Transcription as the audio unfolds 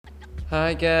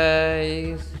Hi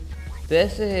guys,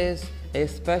 this is a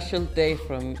special day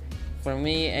for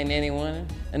me and anyone,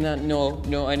 and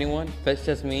no anyone, but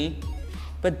just me.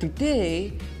 But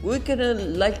today we're gonna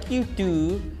like you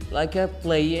do like a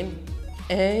playing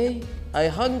a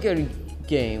Hunger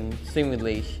game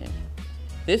simulation.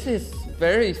 This is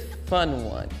very fun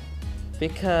one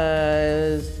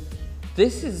because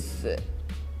this is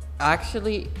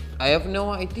actually I have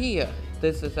no idea.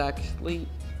 This is actually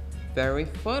very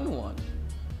fun one.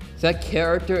 The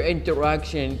character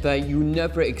interaction that you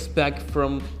never expect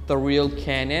from the real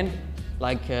canon,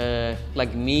 like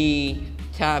me,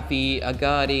 Taffy,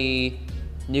 Agati,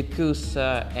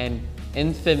 Nikusa, and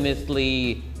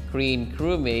infamously Green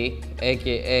Crewmate,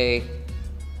 aka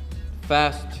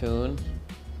Fastoon.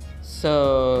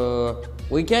 So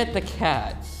we get the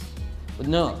cats.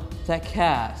 No, the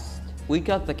cast. We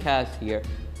got the cast here.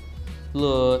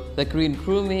 Look, the Green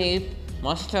Crewmate,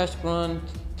 Mustache, Grunt,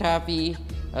 Taffy,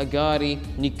 Agati,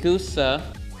 Nikusa,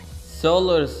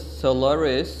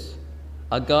 Solaris,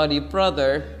 Agati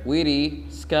brother, Witty,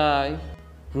 Sky,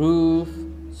 Groove,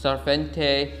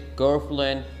 Sarvente,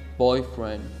 girlfriend,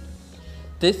 boyfriend.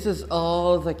 This is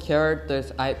all the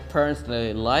characters I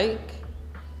personally like,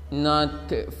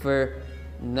 not for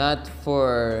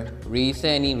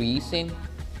any reason.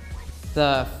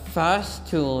 The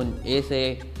Fastoon is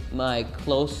my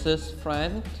closest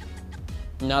friend.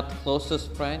 Not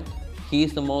closest friend.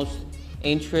 He's the most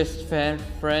interesting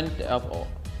friend of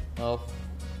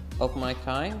my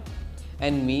kind,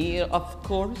 and me, of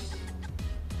course.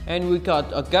 And we got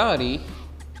Agati.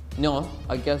 No,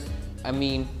 I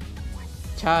mean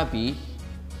Tabby.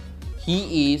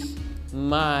 He is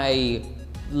my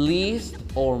least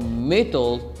or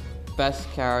middle best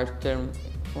character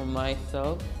for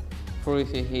myself, for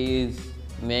his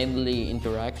mainly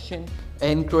interaction,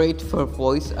 and great for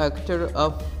voice actor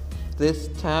of this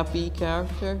Tappy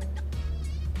character.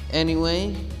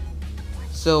 Anyway,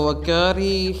 so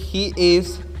Agati, he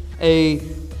is a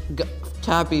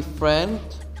Tappy friend,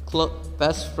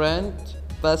 best friend,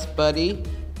 best buddy,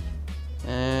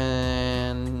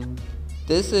 and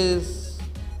he's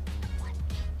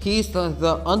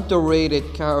the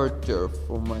underrated character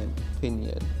for my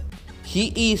opinion.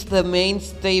 He is the main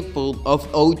staple of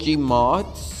OG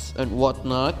mods and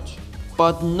whatnot,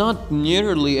 but not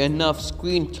nearly enough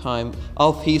screen time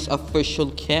of his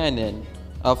official canon,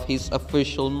 of his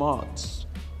official mods.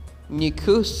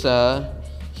 Nikusa,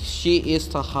 she is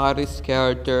the hottest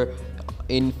character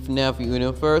in FNAF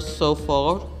universe so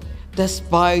far,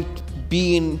 despite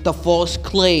being the false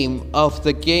claim of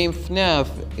the game FNAF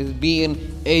is being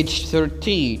age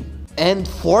 13 and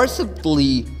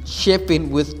forcibly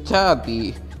shipping with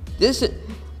Tabby. This is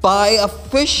by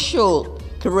official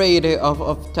creator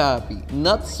of Tabby,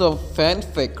 not some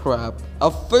fanfic crap.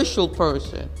 Official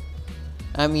person.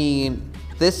 I mean,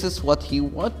 this is what he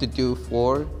want to do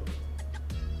for,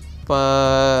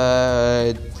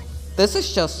 but this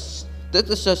is just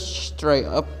straight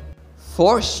up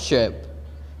force ship.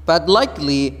 But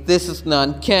likely this is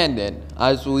non-canon,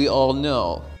 as we all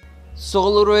know.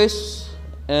 Solaris,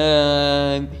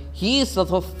 he is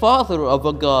the father of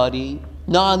Agati,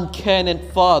 non-canon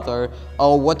father,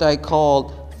 or what I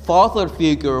call father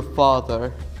figure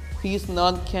father. He's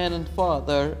non-canon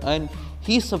father, and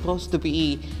he's supposed to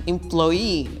be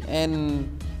employee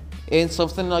and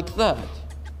something like that.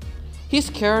 His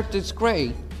character is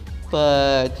great,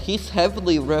 but he's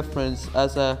heavily referenced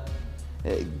as a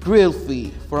grill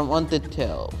thief from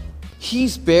Undertale.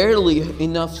 He's barely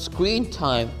enough screen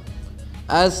time,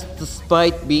 as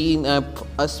despite being a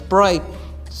sprite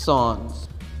song.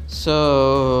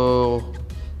 So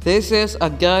this is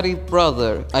Agati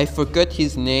brother. I forgot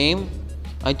his name.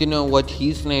 I don't know what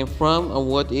his name from or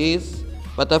what is,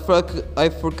 but I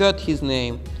forgot his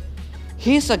name.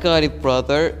 His Agati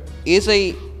brother is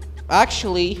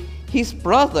actually his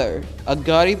brother,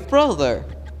 Agati brother.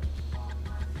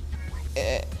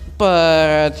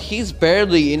 But he's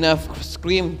barely enough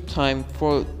screen time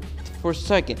for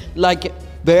second. Like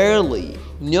barely.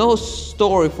 No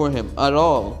story for him at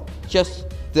all. Just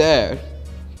there.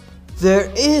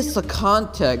 There is a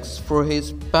context for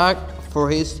his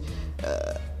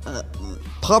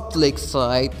public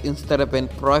site instead of a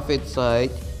private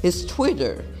site. His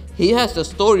Twitter. He has a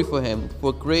story for him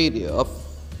for Grady of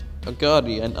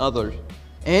Agati and others.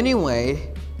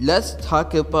 Anyway, let's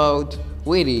talk about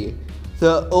Witty,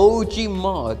 the OG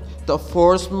mod, the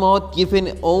first mod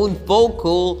given own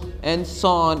vocal and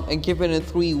song and given in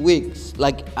 3 weeks,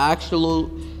 like actual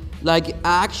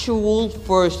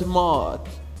first mod.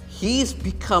 He's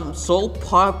become so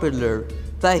popular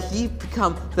that he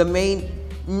become the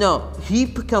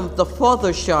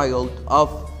father child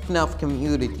of FNAF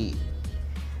community.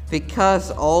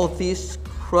 Because all this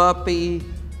crappy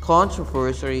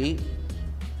controversy,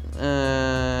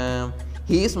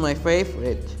 he's my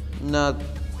favorite. Not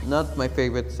my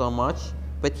favorite so much,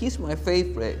 but he's my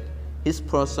favorite. His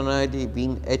personality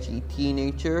being edgy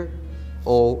teenager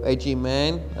or edgy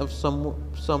man of some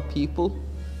people.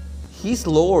 His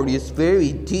lore is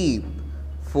very deep.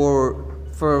 For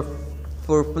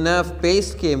FNAF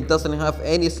base game doesn't have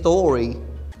any story.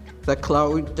 The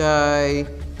cloud guy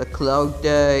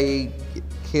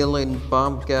killing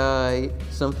bomb guy,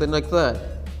 something like that.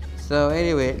 So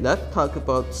anyway, let's talk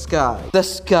about Sky. The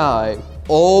Sky,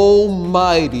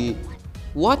 almighty.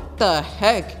 What the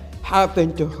heck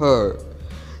happened to her?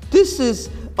 This is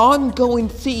ongoing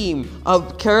theme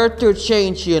of character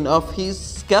changing of his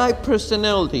Sky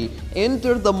personality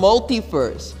into the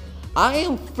multiverse. I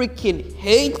am freaking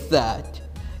hate that.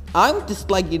 I'm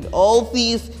disliking all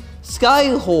these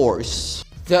Sky horse.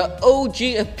 The OG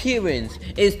appearance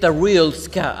is the real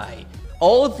Sky.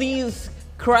 All these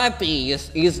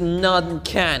crappies is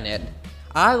non-canon.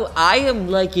 I am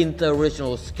liking the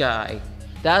original Sky.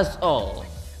 That's all.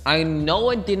 I no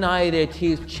one denied that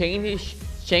he's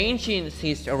changing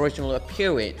his original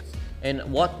appearance and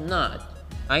whatnot.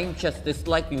 I'm just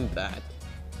disliking that.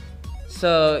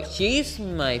 So she's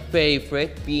my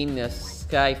favorite, being a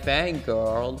Sky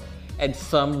fangirl, and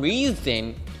some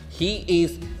reason he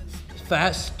is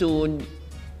fastoon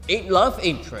love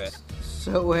interest.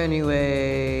 So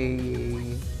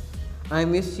anyway, I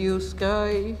miss you,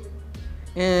 Sky,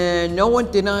 and no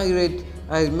one denied it.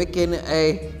 I'm making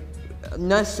a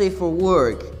not safe for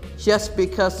work just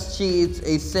because she is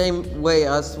the same way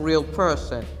as real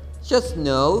person. Just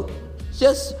know,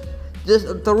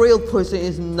 the real person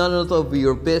is none of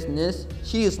your business.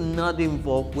 She is not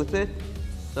involved with it.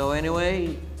 So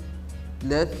anyway,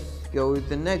 let's go with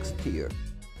the next tier.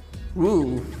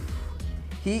 Roof.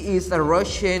 He is a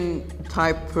Russian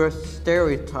type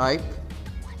stereotype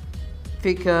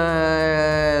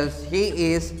because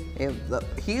he's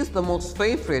the most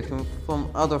favorite from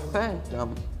other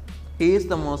fandom. He is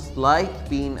the most liked,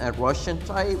 being a Russian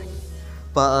type,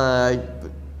 but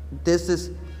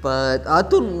I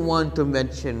don't want to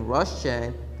mention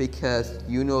Russian because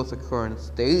you know the current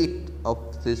state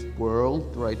of this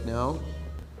world right now.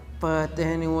 But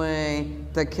anyway,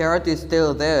 the character is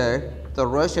still there, the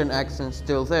Russian accent is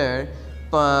still there,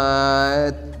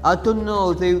 but I don't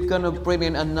know, they're gonna bring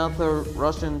in another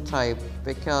Russian type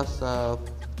because of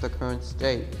the current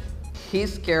state.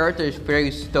 His character is very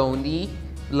stony,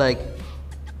 like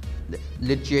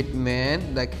legit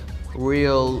man, like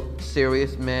real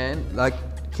serious man, like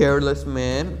careless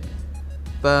man,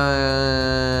 but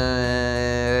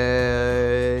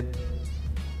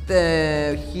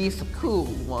he's a cool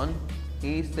one.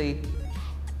 He's the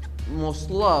most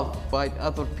loved by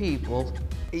other people.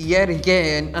 Yet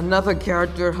again, another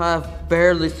character have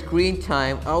barely screen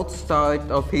time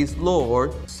outside of his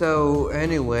lore. So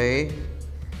anyway,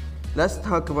 let's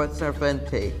talk about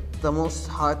Servente, the most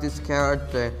hottest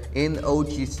character in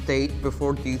OG state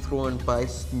before dethroned by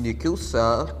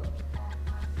Nikusa.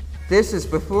 This is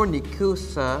before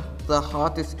Nikusa, the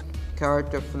hottest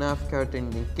character, FNAF character in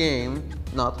the game.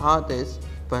 Not hottest,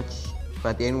 but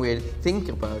anyway, think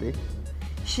about it.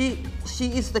 She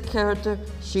is the character,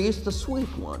 she is the sweet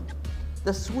one.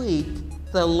 The sweet,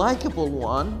 the likable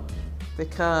one,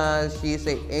 because she is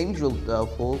an angel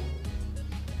devil,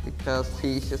 because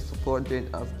she's a supporter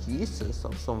of Jesus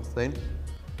or something.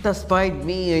 Despite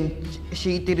being,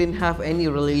 she didn't have any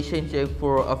relationship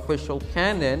for official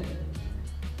canon,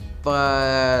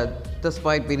 but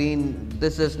despite being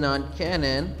this is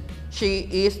non-canon, she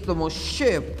is the most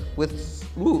shipped with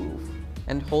Roof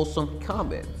and wholesome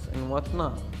comments and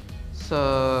whatnot.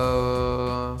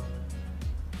 So,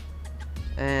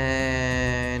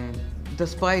 and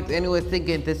despite anyone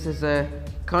thinking this is a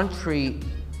country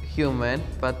human,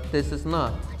 but this is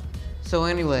not. So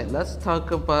anyway, let's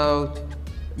talk about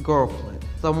Girlfriend,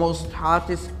 the most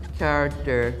hottest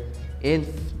character in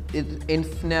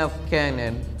FNAF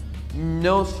canon.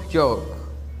 No joke,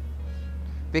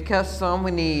 because so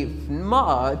many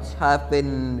mods have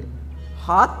been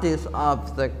hottest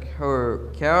of her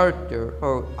character,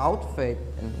 her outfit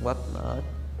and whatnot.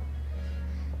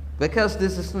 Because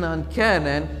this is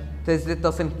non-canon, this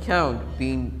doesn't count.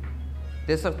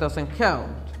 This doesn't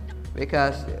count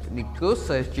because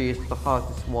Nikusa, she is the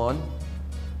hottest one.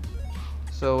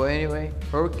 So anyway,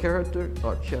 her character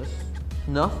are just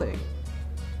nothing.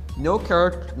 No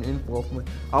character involvement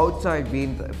outside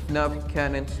being the FNAF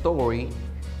canon story.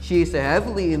 She is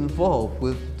heavily involved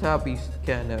with Tabby's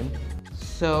canon.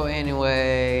 So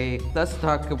anyway, let's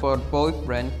talk about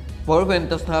Boyfriend. Boyfriend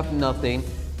doesn't have nothing.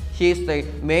 She's the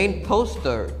main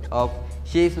poster of,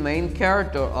 she's main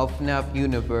character of FNAF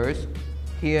universe.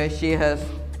 Here she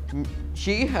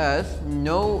has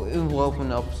no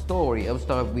involvement of story of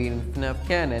being FNAF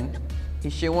canon.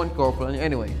 She won't girlfriend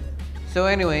anyway. So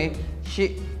anyway,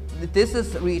 this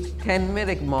has reached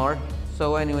 10-minute mark.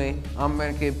 So anyway, I'm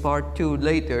gonna get part 2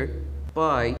 later.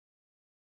 Bye.